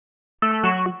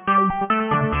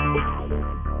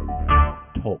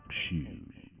Talk Show.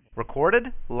 Recorded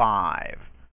live.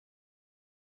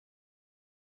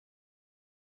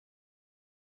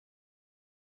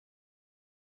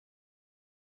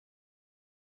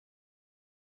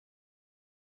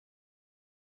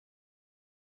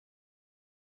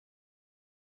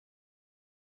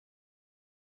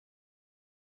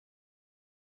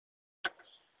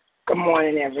 Good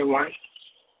morning, everyone.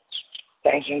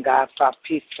 Thanking God for a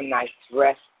peaceful night's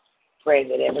rest. Pray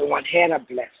that everyone had a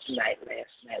blessed night last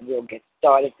night. We'll get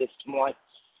started this morning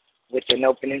with an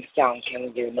opening song. Can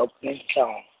we get an opening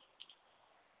song?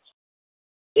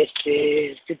 This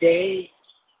is the day.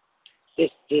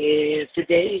 This is the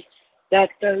day that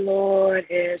the Lord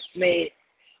has made.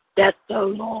 That the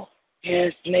Lord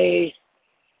has made.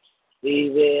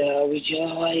 We will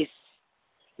rejoice.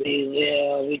 We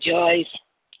will rejoice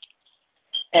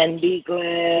and be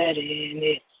glad in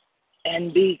it.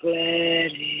 And be glad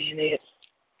in it.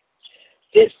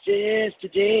 This is the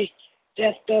day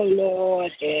that the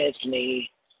Lord has made.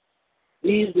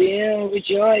 We will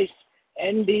rejoice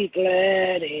and be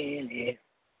glad in it.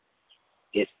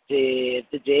 This is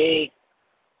the day.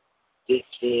 This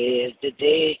is the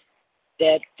day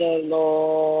that the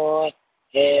Lord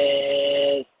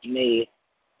has made.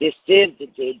 This is the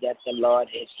day that the Lord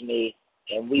has made,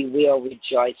 and we will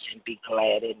rejoice and be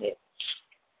glad in it.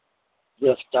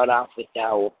 We'll start off with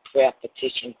our prayer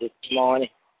petitions this morning.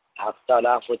 I'll start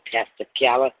off with Pastor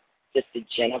Keller, Sister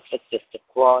Jennifer, Sister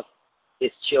Cross, his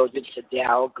children,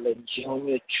 Sadal, Glenn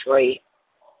Jr., Trey,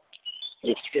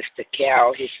 his sister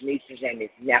Carol, his nieces, and his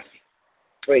nephew.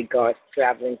 Pray God's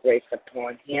traveling grace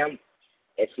upon him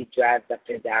as he drives up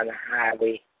and down the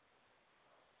highway.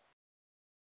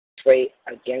 Pray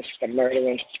against the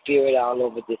murdering spirit all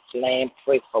over this land.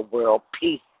 Pray for world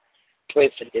peace. Pray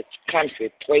for this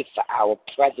country. Pray for our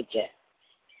president,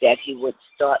 that he would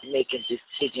start making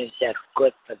decisions that's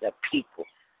good for the people.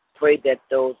 Pray that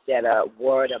those that are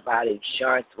worried about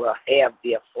insurance will have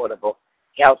the affordable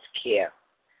health care.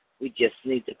 We just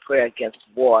need to pray against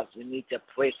wars. We need to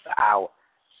pray for our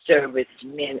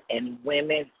servicemen and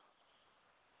women.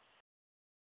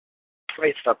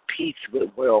 Pray for peace with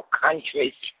world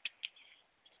countries.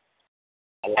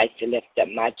 I like to lift up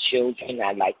my children.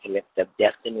 I like to lift up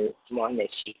Destiny this morning as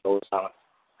she goes on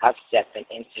her second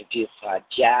interview for a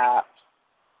job.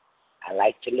 I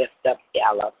like to lift up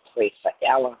Ella. Pray for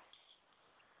Ella.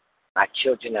 My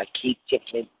children are Keith,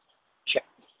 Tiffany,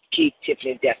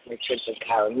 Destiny, Tristan,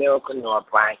 Kyra, Miracle, Noah,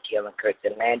 Brian, Keelan,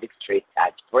 Kirsten, Landis, Trey,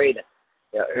 Taj, Breda.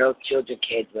 The Earl children,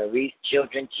 Kate Marie's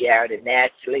children, Jared and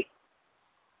Ashley.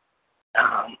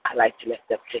 I like to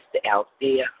lift up Sister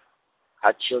Althea.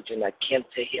 Our children are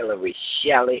Kenta, Hillary,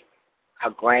 Shelley.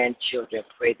 Our grandchildren,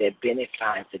 pray that Benny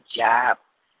finds a job.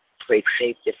 Pray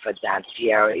safety for Don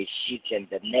Fiera if she's in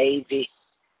the Navy.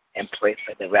 And pray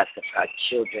for the rest of our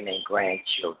children and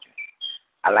grandchildren.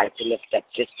 I'd like to lift up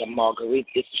Sister Marguerite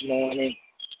this morning.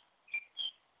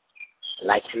 I'd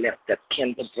like to lift up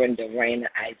Kendra, Brenda, Raina,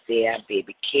 Isaiah,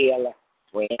 baby Kayla,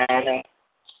 Brianna,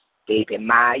 baby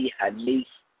Maya, her niece,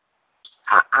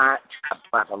 her aunt, her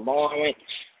brother Lawrence.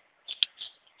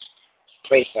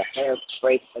 Pray for her.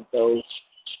 Pray for those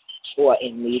who are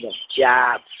in need of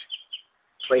jobs.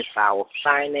 Pray for our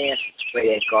finances.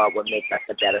 Pray that God will make us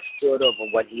a better steward over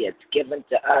what he has given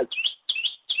to us.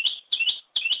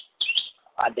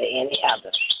 Are there any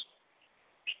others?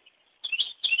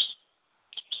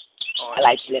 I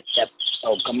like to lift up.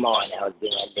 Oh, come on. I was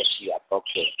going to lift you up.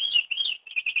 Okay.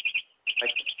 I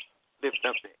like to lift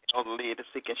up the elderly, the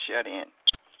sick and shut in.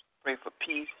 Pray for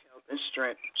peace, health, and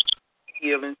strength,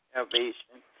 healing,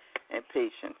 salvation, and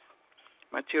patience.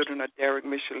 My children are Derek,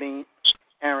 Micheline,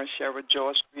 Aaron, Shara,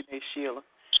 George, Renee, Sheila,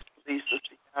 Lisa,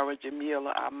 Ciara,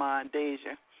 Jamila, Armand,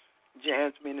 Deja,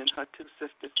 Jasmine and her two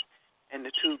sisters, and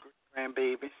the two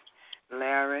grandbabies,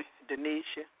 Larry,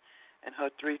 Denisha, and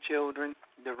her three children,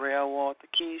 Darrell, Walter,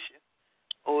 Keisha,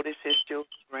 Otis, his children,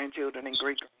 grandchildren, and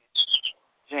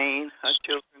great-grandchildren, Jane, her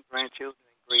children, grandchildren,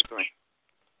 and great-grand,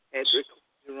 Edric,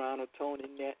 Geronimo, Tony,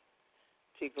 Nett,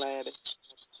 T. Gladys,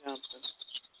 Johnson,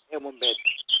 Edwin Betty.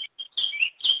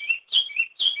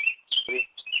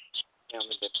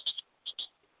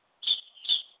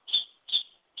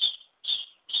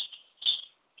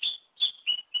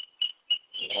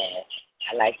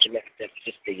 I'd like to lift up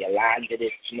Sister Yolanda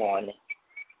this morning,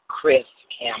 Chris,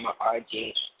 Cameron,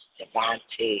 RJ,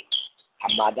 Devontae,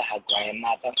 her mother, her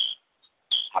grandmother,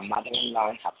 her mother-in-law,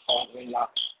 and her father-in-law.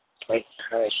 Pray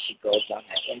for her as she goes on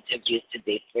her interviews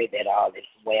today. Pray that all is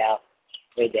well.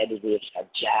 Pray that it is her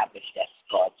job if that's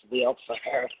God's will for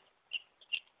her.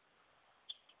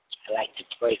 I'd like to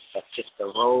pray for Sister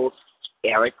Rose,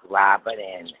 Eric, Robert,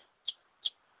 and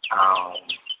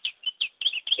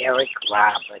Eric,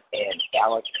 Robert, and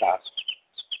Erica,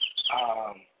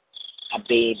 a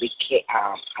baby,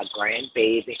 a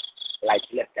grandbaby. I'd like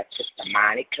to lift up Sister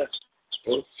Monica,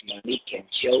 Bruce, Monique, and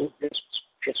Joseph,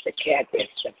 Sister Catherine,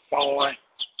 Stephon,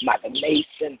 Mother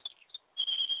Mason.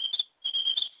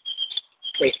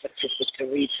 Pray for Sister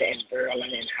Teresa and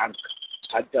Berlin and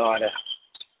her daughter,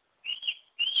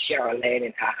 Charlene,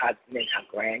 and her husband and her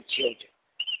grandchildren.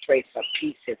 Pray for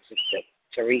peace in Sister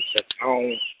Teresa's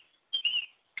home.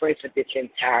 Pray for this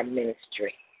entire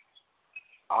ministry.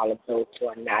 All of those who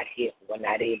are not here, who were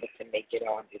not able to make it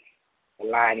on the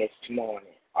line this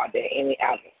morning. Are there any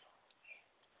others?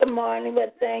 Good morning,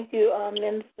 but thank you,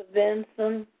 Minister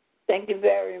Vincent. Thank you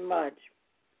very much.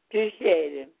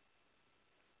 Appreciate it.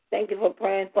 Thank you for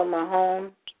praying for my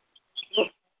home.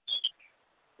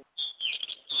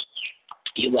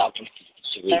 You're welcome,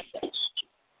 Sister Teresa.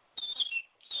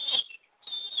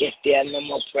 If there are no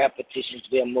more prayer petitions,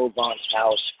 we'll move on to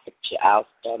our scripture. I'll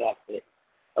start off with,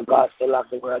 for God so loved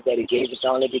the world that he gave his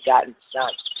only begotten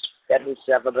Son, that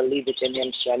whosoever believeth in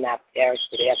him shall not perish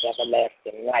but have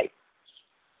everlasting life.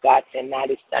 God sent not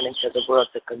his Son into the world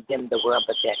to condemn the world,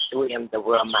 but that through him the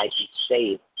world might be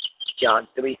saved. John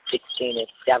 3:16 and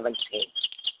 17.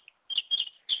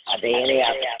 Are there any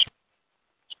others?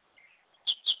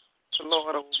 The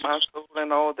Lord, O my soul,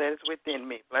 and all that is within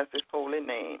me, bless his holy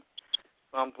name.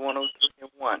 Psalms 103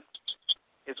 and 1.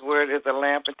 His word is a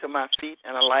lamp unto my feet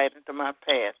and a light unto my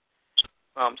path.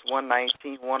 Psalms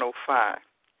 119, 105.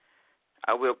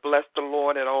 I will bless the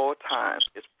Lord at all times.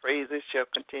 His praises shall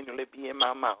continually be in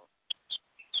my mouth.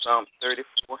 Psalms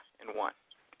 34 and 1.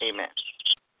 Amen.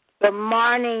 Good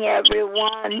morning,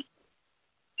 everyone.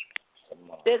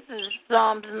 This is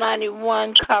Psalms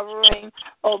 91 covering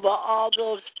over all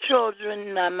those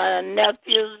children, my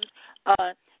nephews,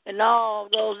 and all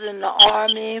those in the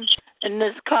Army. And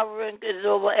this covering is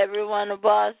over every one of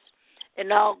us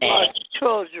and all God's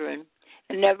children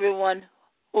and everyone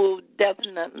who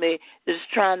definitely is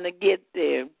trying to get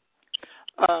there.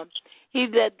 He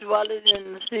that dwelleth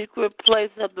in the secret place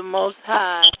of the Most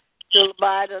High shall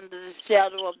abide under the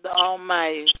shadow of the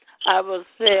Almighty. I will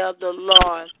say of the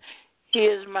Lord, he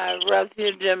is my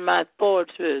refuge and my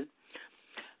fortress.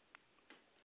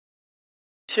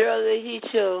 Surely he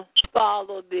shall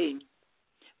follow thee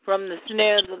from the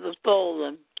snares of the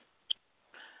fowler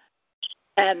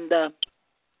and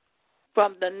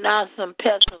from the noisome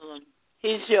pestilence.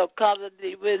 He shall cover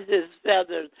thee with his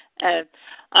feathers, and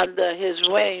under his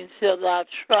wings shalt thou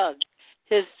trust.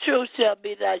 His truth shall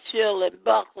be thy shield and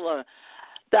buckler.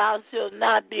 Thou shalt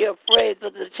not be afraid for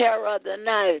the terror of the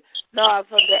night, nor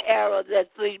for the arrow that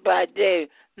fleeth by day,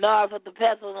 nor for the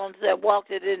pestilence that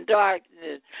walketh in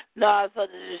darkness, nor for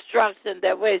the destruction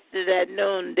that wasteth at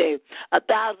noonday.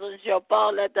 1,000 shall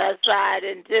fall at thy side,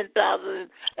 and 10,000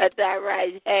 at thy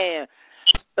right hand,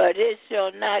 but it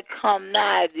shall not come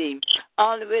nigh thee.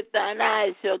 Only with thine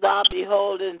eyes shalt thou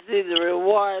behold and see the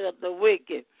reward of the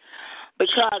wicked,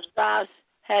 because thou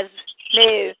hast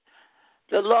made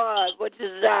the Lord, which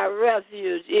is thy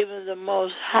refuge, even the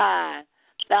Most High,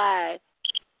 thy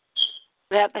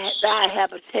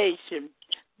habitation.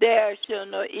 There shall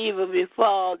no evil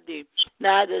befall thee,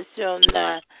 neither shall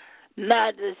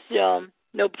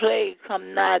no plague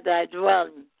come nigh thy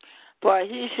dwelling. For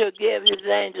he shall give his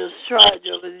angels charge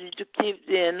over thee to keep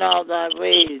thee in all thy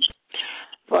ways.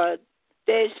 For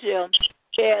they shall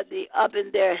bear thee up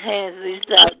in their hands, lest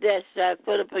thou dash thy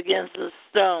foot up against a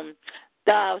stone.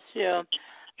 Thou shalt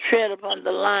tread upon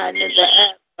the lion and the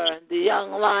adder, the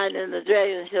young lion and the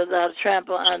dragon shalt thou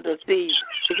trample under feet,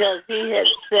 because he has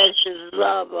set his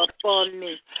love upon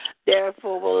me.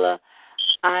 Therefore will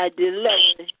I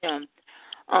deliver him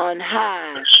on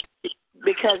high,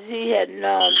 because he had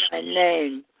known my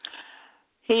name.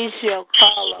 He shall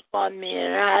call upon me,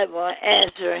 and I will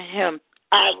answer him.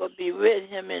 I will be with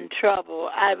him in trouble.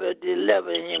 I will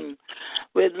deliver him.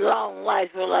 With long life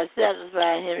will I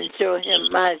satisfy him and show him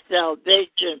my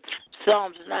salvation.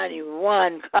 Psalms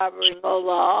 91, covering over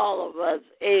all of us.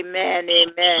 Amen,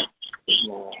 amen.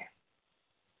 Amen.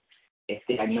 If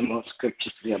there are no more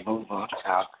scriptures, we'll move on to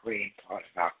our praying part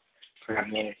of our prayer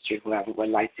ministry. Whoever would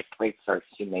like to pray first,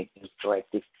 you may do so at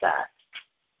this time.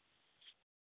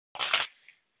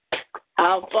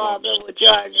 Our Father, which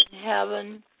art in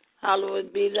heaven,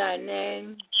 hallowed be thy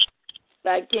name.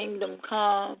 Thy kingdom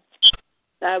come,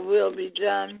 thy will be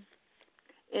done,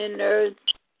 in earth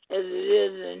as it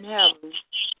is in heaven.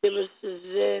 Give us this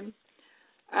day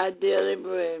our daily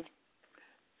bread.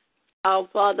 Our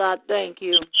Father, I thank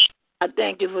you. I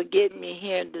thank you for getting me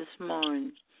here this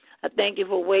morning. I thank you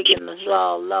for waking us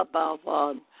all up, our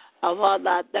Father. Our Father,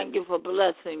 I thank you for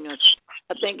blessing us.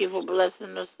 I thank you for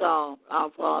blessing us all, our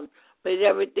Father, with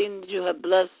everything that you have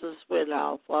blessed us with,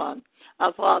 our Father.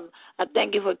 Our Father, I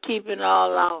thank you for keeping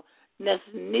all our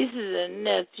nieces and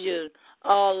nephews,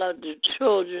 all of the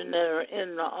children that are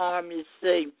in the army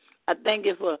safe. I thank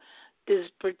you for just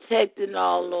protecting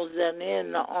all those that are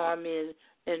in the army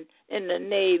and in the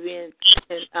Navy and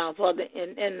our Father,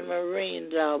 in the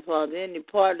Marines, our Father, any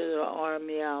part of the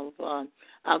army, our Father.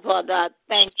 Our Father, I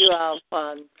thank you, our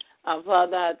Father. Our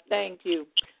Father, I thank you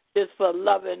just for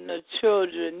loving the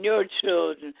children, your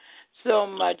children, so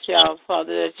much, our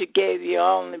Father, that you gave your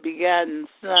only begotten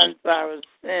Son for our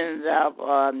sins, our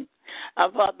Father.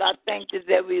 Our Father, I thank you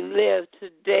that we live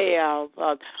today, our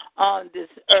Father, on this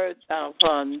earth, our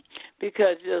Father,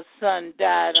 because your Son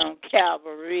died on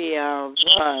Calvary, our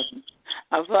Father.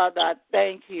 Our Father, I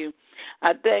thank you.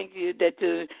 I thank you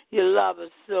that you love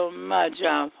us so much,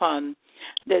 our Father,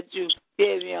 that you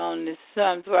gave your only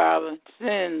Son for our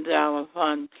sins, our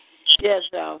Father. Yes,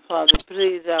 our Father,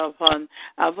 please, our Father.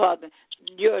 Our Father,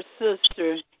 your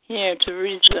sister here,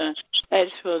 Teresa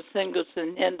Edgefield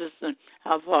Singleton Henderson,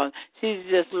 our Father, she's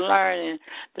just learning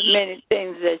the many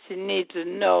things that she needs to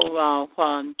know, our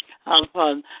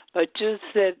Father. But you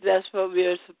said that's what we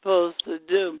are supposed to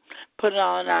do. Put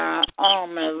on our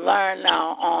armor, learn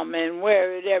our armor, and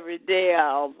wear it every day,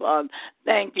 our Father.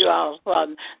 Thank you, our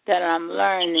Father, that I'm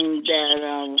learning that,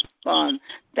 our Father.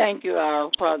 Thank you,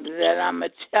 our Father, that I'm a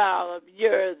child of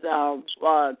yours, our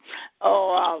Father.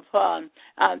 Oh, our Father,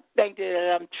 I thank you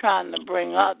that I'm trying to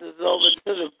bring others over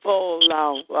to the fold,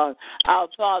 our Father. Our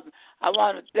Father, I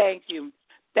want to thank you.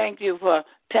 Thank you for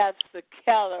Pastor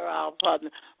Keller, our Father,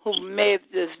 who made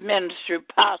this ministry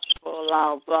possible,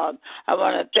 our Father. I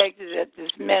want to thank you that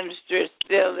this ministry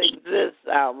still exists,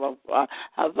 our Father.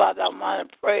 Our Father, I want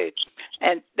to pray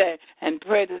and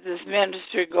pray that this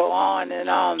ministry go on and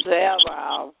on forever,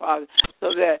 our Father,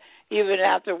 so that even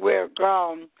after we're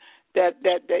gone, that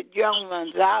young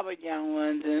ones, our young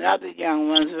ones, and other young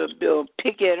ones will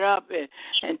pick it up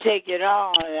and take it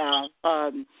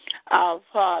on, our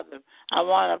Father. I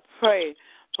want to pray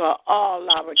for all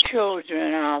our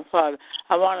children, our Father.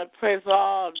 I want to pray for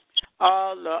all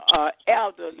the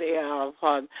elderly, our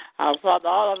Father. Our Father,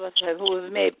 all of us who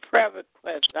have made prayer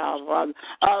requests, our Father.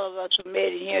 All of us who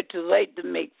made it here too late to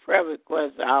make prayer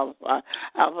requests, our Father.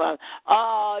 Our Father.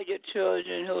 All your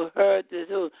children who heard this,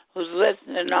 who's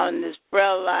listening on this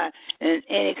prayer line, in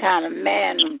any kind of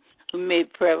man who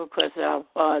made prayer requests, our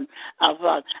Father. Our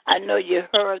Father, I know you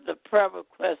heard the prayer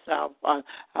requests, our Father.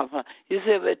 Our Father. You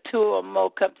said when two or more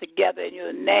come together in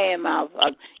your name, our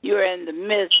Father, you're in the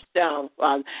midst, our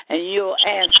Father, and you'll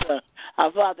answer,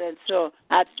 our Father. And so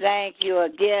I thank you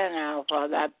again, our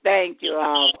Father. I thank you,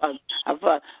 our Father. Our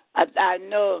Father. I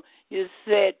know you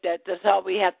said that that's all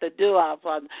we have to do, our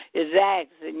Father, is ask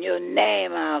in your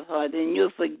name, our Father, and you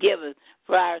forgive us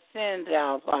for our sins,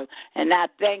 our Father. And I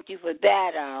thank you for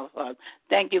that, our Father.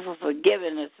 Thank you for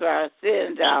forgiving us for our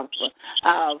sins, our Father.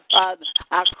 Our Father,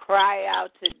 I cry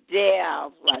out today,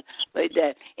 our Father, for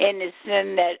that any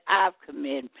sin that I've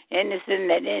committed, any sin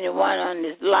that anyone on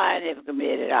this line has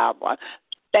committed, our Father.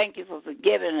 Thank you for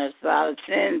forgiving us for our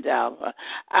sins, our Father.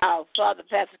 Our Father,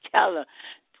 Pastor Keller,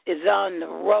 is on the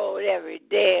road every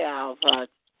day, our Father.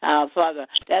 Our Father,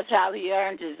 that's how he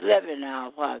earns his living,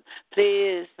 our Father.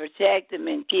 Please protect him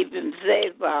and keep him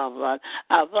safe, our Father.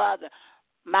 Our Father,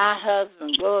 my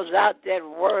husband goes out there to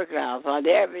work, our Father,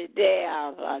 every day,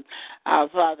 our Father. Our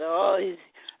Father,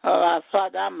 our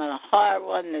Father, I'm a hard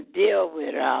one to deal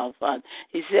with, our Father.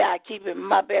 He said I keep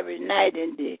him up every night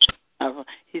and day.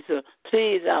 He said,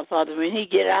 please, our Father, when he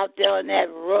get out there on that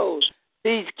road,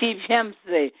 please keep him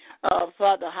safe.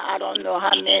 Father, I don't know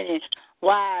how many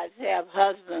wives have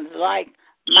husbands like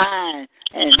mine,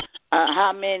 and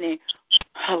how many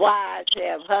wives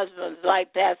have husbands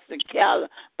like Pastor Keller,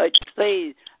 but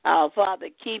please, Father,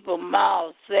 keep them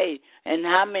all safe. And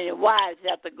how many wives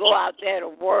have to go out there to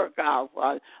work, our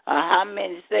Father? How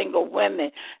many single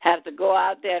women have to go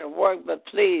out there to work? But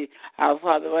please, our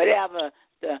Father, whatever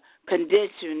the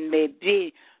condition may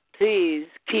be, please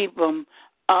keep them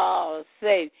all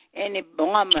safe. Any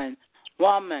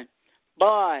woman,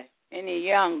 boy, any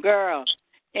young girl,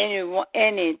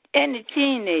 any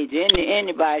teenager,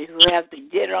 anybody who have to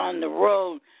get on the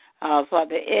road,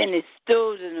 Father, any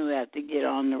student who have to get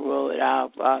on the road,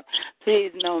 Father,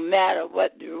 please, no matter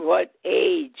what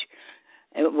age,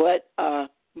 and what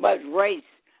race,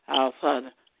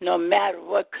 Father, no matter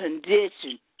what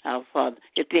condition, Father,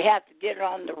 if they have to get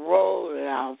on the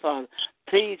road, Father,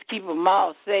 please keep them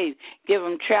all safe. Give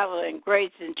them traveling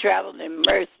grace and traveling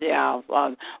mercy, our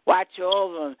Father. Watch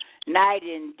over them night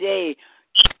and day.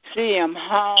 See them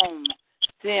home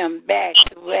them back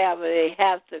to wherever they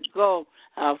have to go.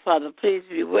 Father, please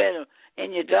be with them.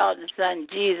 In your daughter's son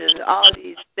Jesus, all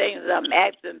these things I'm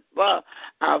asking for.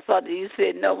 Father, you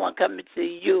said no one coming to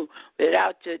you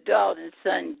without your daughter's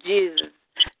son Jesus'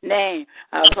 name.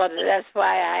 Father, that's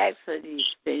why I ask for these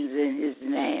things in his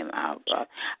name, our Father.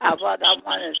 Father, I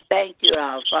want to thank you,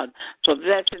 our Father, for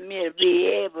blessing me to be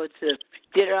able to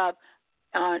get up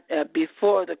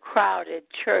before the crowd at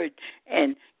church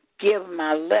and give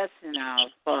my lesson, our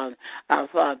Father. Our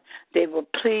Father, they were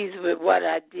pleased with what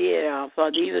I did, our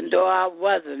Father, even though I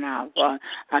wasn't, our Father.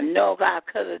 I know I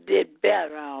could have did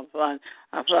better, our Father.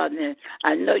 Our Father,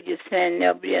 I know you're saying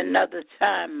there'll be another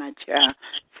time, my child.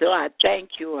 So I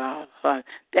thank you, our Father.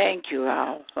 Thank you,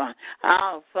 our Father.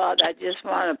 Our Father, I just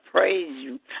want to praise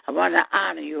you. I want to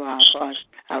honor you, our Father.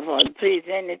 Our Father, please,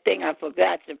 anything I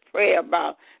forgot to pray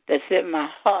about that's in my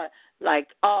heart, like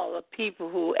all the people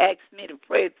who asked me to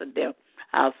pray for them,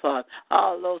 our Father.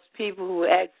 All those people who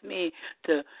asked me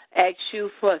to ask you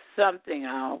for something,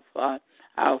 our Father.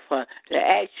 Our Father, to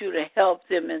ask you to help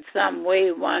them in some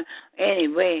way, any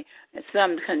way, in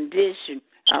some condition,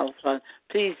 our Father.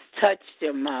 Please touch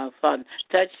them, our Father.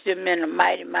 Touch them in a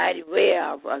mighty, mighty way,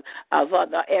 our Father. Our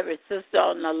Father, every sister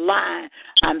on the line,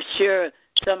 I'm sure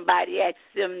somebody asked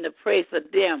them to pray for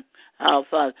them, our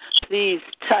Father. Please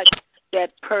touch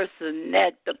that person,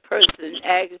 the person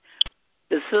asked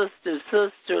the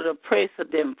sister to pray for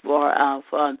them, for our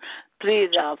Father. Please,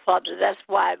 our Father, that's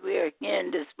why we're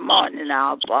here this morning,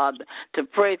 our Father, to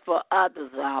pray for others,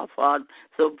 our Father.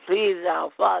 So please, our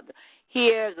Father,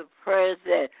 hear the prayers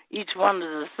that each one of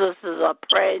the sisters are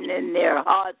praying in their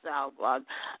hearts, our Father.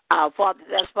 Our Father,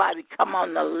 that's why we come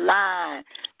on the line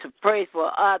to pray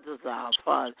for others, our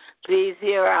Father. Please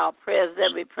hear our prayers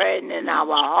that we're praying in our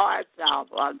hearts, our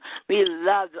Father. We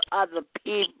love other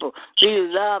people. We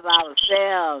love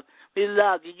ourselves. We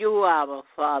love you, our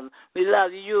Father. We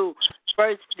love you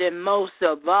first and most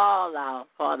of all, our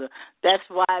Father. That's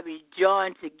why we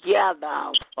join together,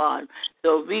 our Father,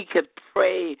 so we could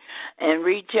pray and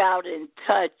reach out and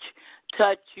touch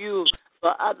you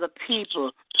for other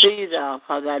people. Please, our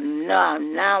Father.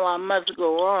 Now I must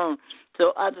go on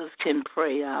so others can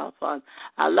pray, our Father.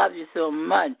 I love you so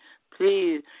much.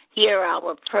 Please hear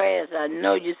our prayers. I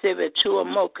know you say where two or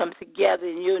more come together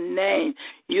in your name,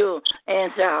 you'll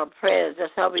answer our prayers.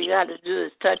 That's all we got to do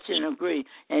is touch and agree.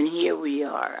 And here we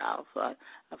are, our Father.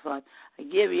 Our Father, I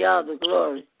give you all the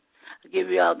glory. I give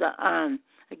you all the honor.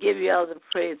 I give you all the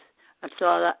praise. That's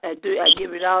all I do. I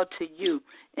give it all to you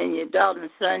in your daughter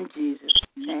and son Jesus'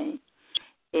 name.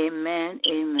 Amen.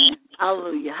 Amen.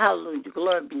 Hallelujah. Hallelujah.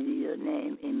 Glory be to your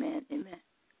name. Amen. Amen.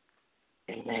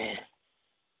 Amen.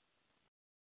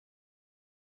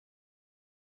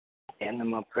 And in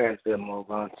my prayers, we'll move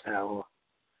on to our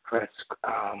prayer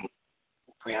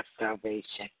of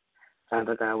salvation.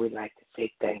 Father God, we'd like to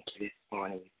say thank you this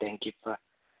morning. We thank you for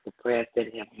the prayers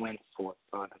that have went forth,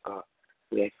 Father God.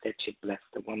 We ask that you bless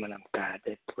the woman of God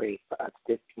that prayed for us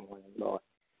this morning, Lord.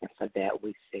 And for that,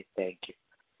 we say thank you.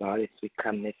 Lord, as we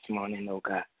come this morning, oh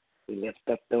God, we lift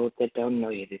up those that don't know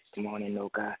you this morning, oh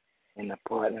God, in the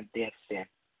pardon of their sin.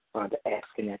 Father,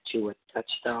 asking that you would touch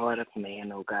the heart of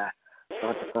man, oh God.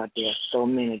 Father God, there are so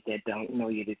many that don't know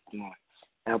you this morning.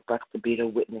 Help us to be the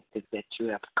witnesses that you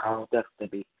have called us to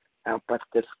be. Help us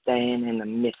to stand in the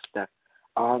midst of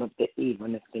all of the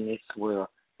evilness in this world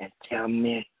and tell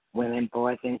men, women,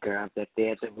 boys, and girls that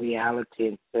there's a reality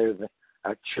in serving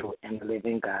a true and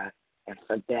living God. And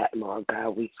for that, Lord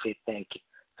God, we say thank you.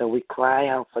 So we cry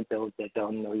out for those that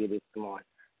don't know you this morning.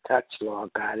 Touch, Lord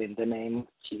God, in the name of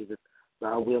Jesus.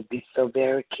 Lord, we'll be so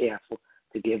very careful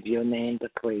to give your name the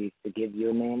praise, to give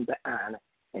your name the honor,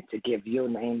 and to give your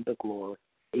name the glory.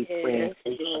 We pray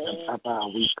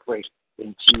we pray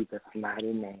in Jesus'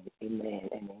 mighty name. Amen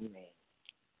and amen.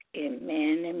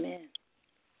 Amen, amen.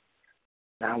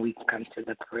 Now we come to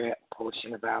the prayer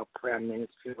portion of our prayer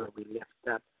ministry where we lift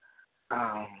up,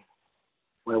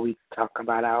 where we talk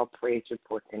about our praise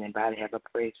reports. Anybody have a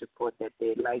praise report that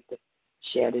they'd like to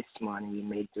share this morning, you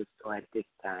may do so at this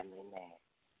time. Amen.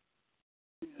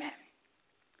 Amen.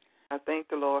 I thank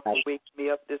the Lord for waking me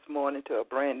up this morning to a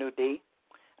brand new day.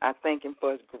 I thank him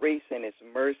for his grace and his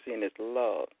mercy and his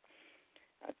love.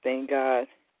 I thank God.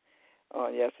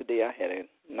 Yesterday I had a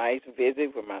nice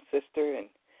visit with my sister, and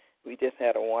we just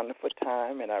had a wonderful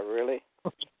time, and I really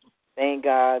thank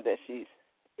God that she's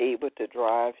able to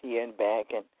drive here and back,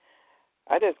 and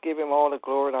I just give him all the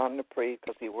glory, honor, and the praise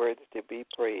because he's worthy to be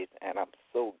praised, and I'm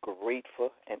so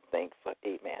grateful and thankful.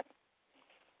 Amen.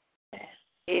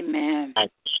 Amen. I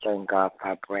thank God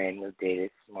for a brand new day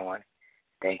this morning.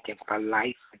 Thank him for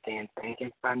life again. Thank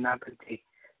him for another day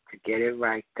to get it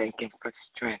right. Thank Him for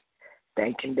strength.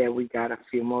 Thank Him that we got a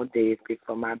few more days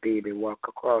before my baby walk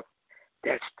across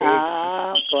that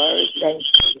stage. Thank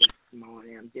you this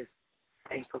morning. I'm just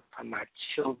thankful for my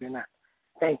children. I'm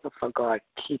thankful for God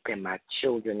keeping my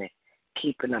children and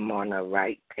keeping them on the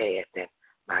right path, and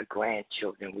my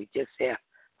grandchildren. We just have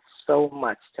so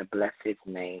much to bless His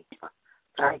name for.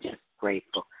 So I'm just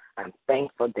grateful. I'm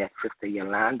thankful that Sister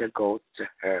Yolanda goes to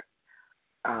her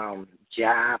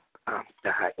job,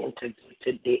 to her interview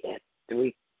today at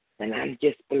 3. And I'm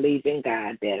just believing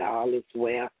God that all is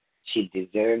well. She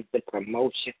deserves the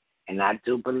promotion. And I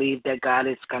do believe that God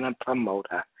is going to promote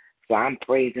her. So I'm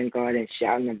praising God and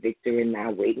shouting a victory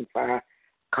now, waiting for her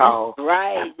call.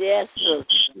 Right, yes,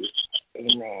 sister.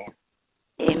 Amen.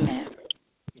 Amen.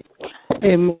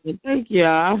 Amen. Thank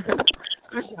y'all.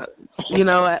 You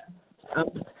know what?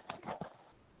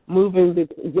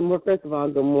 First of all,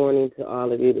 good morning to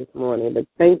all of you this morning. But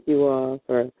thank you all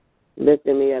for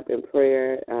lifting me up in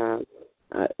prayer.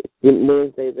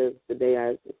 Wednesday is the day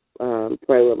I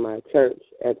pray with my church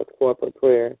as a corporate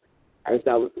prayer. And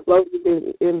so I was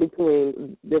floating in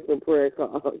between different prayer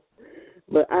calls.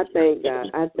 But I thank God.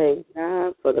 I thank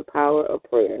God for the power of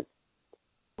prayer.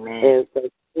 Amen. And so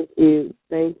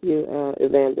thank you,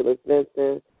 Evangelist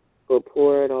Vincent, for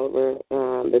pouring over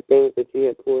the things that you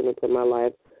have poured into my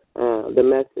life. The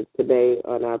message today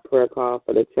on our prayer call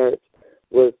for the church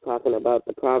was talking about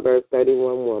the Proverbs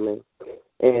 31 woman.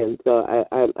 And so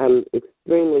I'm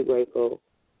extremely grateful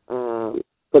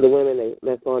for the women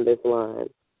that's on this line.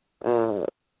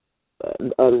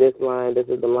 On this line, this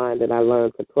is the line that I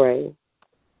learned to pray.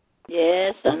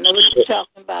 Yes, I know what you're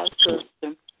talking about,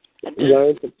 sister.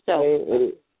 Learn to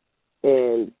pray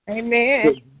and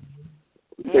amen.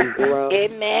 To grow.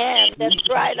 Amen. That's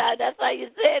right. That's how you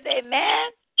said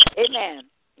amen. Amen.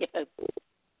 Yes.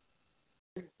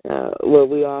 Well,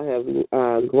 we all have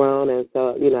grown, and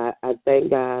so I thank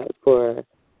God for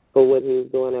what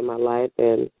He's doing in my life,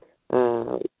 and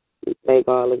thank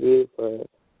all of you for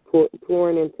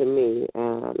pouring into me.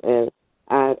 And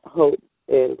I hope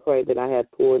and pray that I have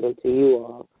poured into you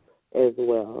all as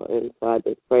well. And so I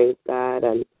just praise God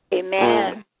and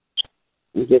amen.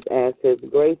 Just ask His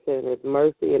grace and His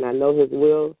mercy, and I know His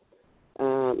will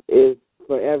is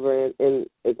forever and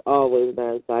it's always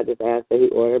done. So I just ask that He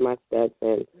order my steps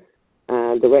and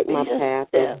direct my path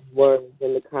and words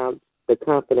and the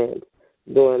confidence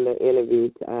during the interview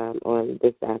on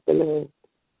this afternoon.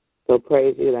 So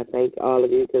praise you. I thank all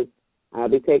of you because I'll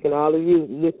be taking all of you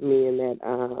with me in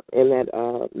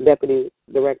that deputy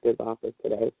director's office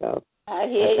today. So I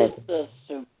hear you,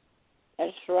 sister.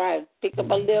 That's right. Pick up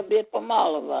a little bit from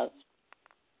all of us.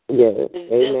 Yes,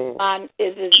 amen.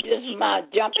 It's just my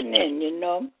jumping in, you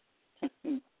know.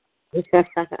 Sister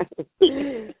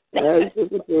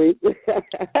Teresa.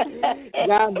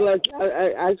 God bless you.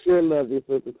 I sure love you,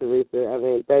 Sister Teresa. I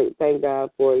mean, thank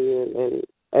God for you,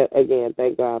 and again,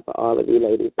 thank God for all of you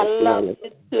ladies. I love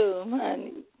you too,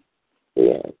 honey.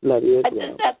 Yeah, love you as well. I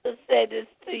just have to say this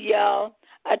to y'all.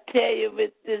 I tell you,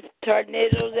 with this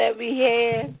tornado that we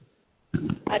had,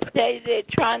 I tell you, they're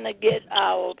trying to get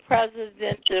our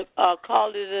president to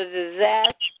call it a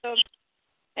disaster,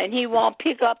 and he won't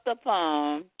pick up the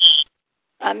phone.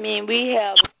 I mean, we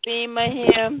have FEMA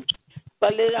here,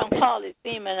 but they don't call it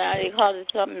FEMA now. They call it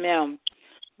something else.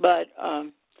 But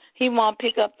he won't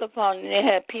pick up the phone, and they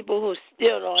have people who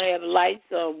still don't have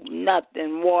lights or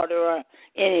nothing, water or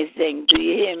anything. Do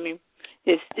you hear me?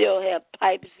 They still have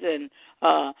pipes, and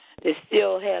they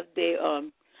still have their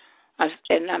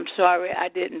and I'm sorry I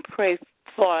didn't pray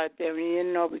for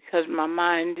them, because my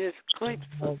mind just clicks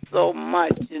so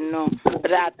much,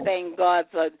 But I thank God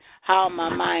for how my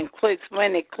mind clicks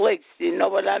when it clicks, you know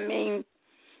what I mean?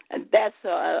 And that's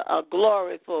a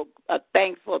gloriful, a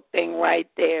thankful thing right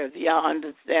there, if y'all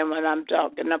understand what I'm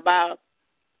talking about.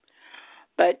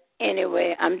 But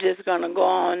anyway, I'm just going to go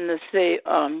on to say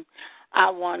I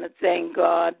want to thank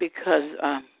God because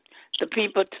the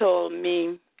people told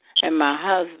me, and my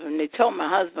husband, they told my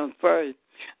husband first,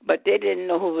 but they didn't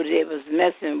know who they was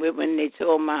messing with when they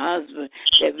told my husband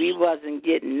that we wasn't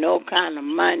getting no kind of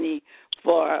money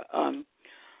for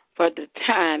the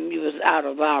time he was out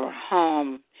of our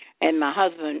home. And my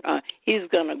husband, he's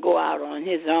going to go out on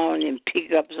his own and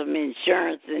pick up some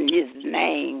insurance in his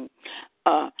name.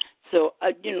 So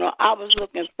I was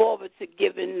looking forward to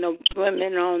giving the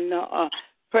women on the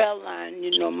prayer line,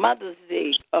 Mother's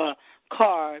Day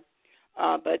card.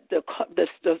 But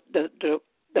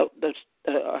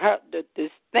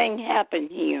this thing happened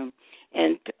here,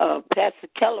 and Pastor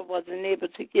Keller wasn't able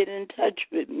to get in touch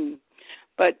with me.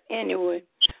 But anyway,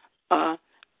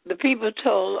 the people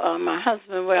told my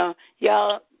husband, well,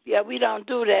 y'all Yeah, we don't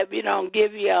do that. We don't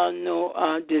give y'all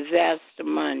no disaster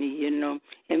money,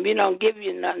 and we don't give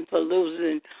you nothing for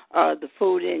losing the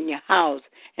food in your house,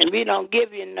 and we don't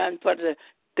give you nothing for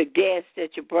the gas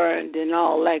that you burned and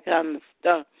all that kind of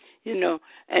stuff,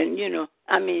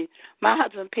 I mean, my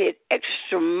husband paid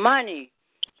extra money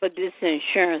for this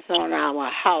insurance on our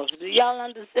house. Do y'all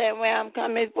understand where I'm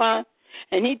coming from?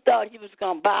 And he thought he was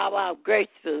going to bow out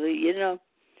gracefully,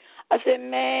 I said,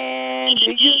 man,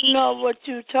 do you know what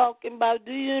you're talking about?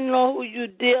 Do you know who you're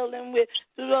dealing with?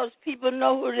 Do those people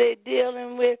know who they're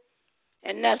dealing with?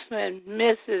 And that's when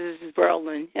Mrs.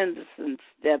 Berlin Henderson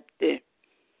stepped in.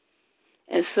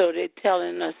 And so they're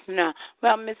telling us now,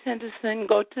 well, Miss Henderson,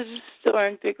 go to the store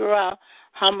and figure out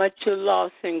how much you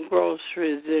lost in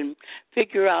groceries and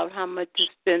figure out how much you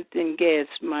spent in gas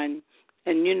money.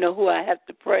 And you know who I have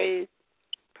to praise?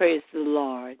 Praise the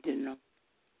Lord,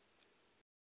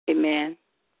 Amen.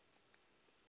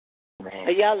 Amen.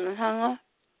 Are y'all hung up?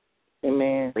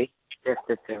 Amen.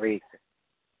 Sister Teresa.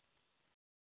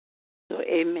 So,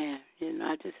 amen.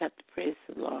 I just have to praise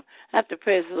the Lord. I have to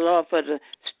praise the Lord for the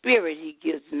spirit He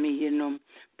gives me,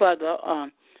 for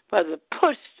the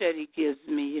push that He gives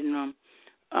me,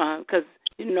 because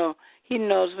He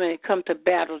knows when it comes to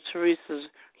battle, Teresa,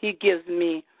 He gives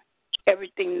me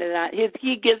everything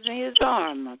He gives me His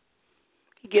armor.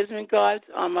 He gives me God's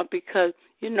armor because,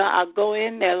 I go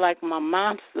in there like my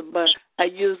monster, but I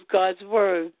use God's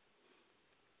word.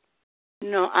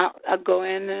 I go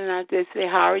in and they say,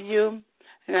 how are you?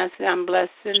 And I say, I'm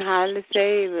blessed and highly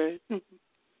favored.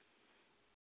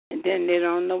 And then they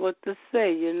don't know what to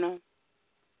say,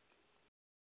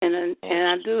 And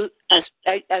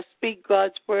I speak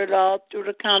God's word all through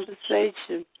the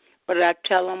conversation, but I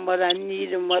tell them what I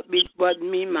need and what me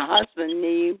and my husband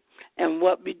need and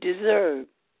what we deserve.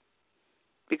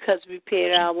 Because we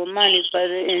paid our money for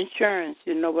the insurance,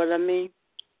 you know what I mean?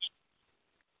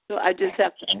 So I just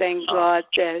have to thank God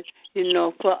that,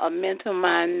 for a mental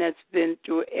mind that's been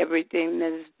through everything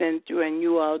that it's been through, and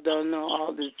you all don't know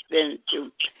all that's been through.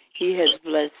 He has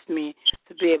blessed me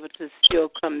to be able to still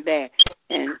come back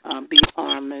and be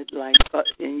armored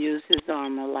and use His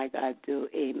armor like I do.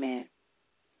 Amen.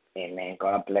 Amen.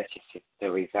 God bless you, Sister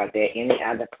Teresa. Are there any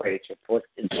other praise reports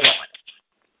this morning?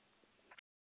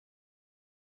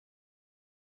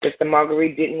 Sister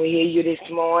Marguerite, didn't we hear you this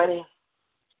morning?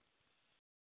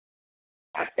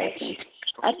 I think she.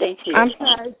 I'm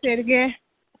sorry, say it again.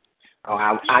 Oh,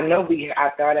 I know I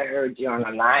thought I heard you on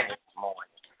the line this morning.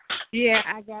 Yeah,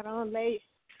 I got on late,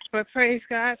 but praise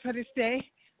God for this day.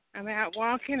 I'm out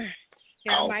walking.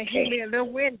 Y'all might hear me a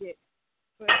little winded,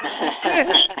 but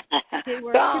Come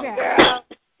on, girl.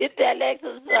 Get that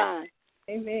exercise.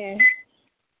 Amen.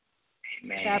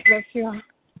 Amen. God bless you all.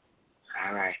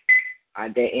 All right. Are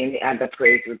there any other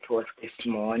praise reports this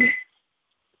morning?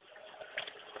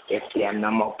 If there are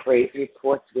no more praise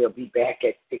reports, we'll be back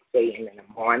at 6 a.m. in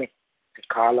the morning to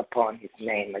call upon His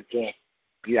name again.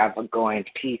 If you ever go in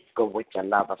peace, go with your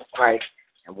love of Christ,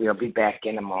 and we'll be back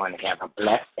in the morning. Have a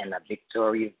blessed and a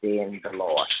victorious day in the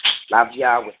Lord. Love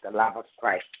y'all with the love of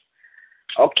Christ.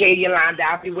 Okay, Yolanda,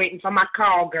 I'll be waiting for my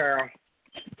call, girl.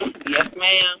 Yes,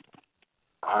 ma'am.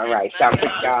 All right, talk to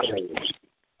y'all later.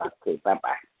 Okay,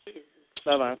 bye-bye.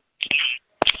 Bye-bye.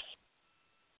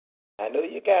 I know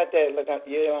you got that. Look up,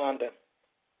 Yolanda.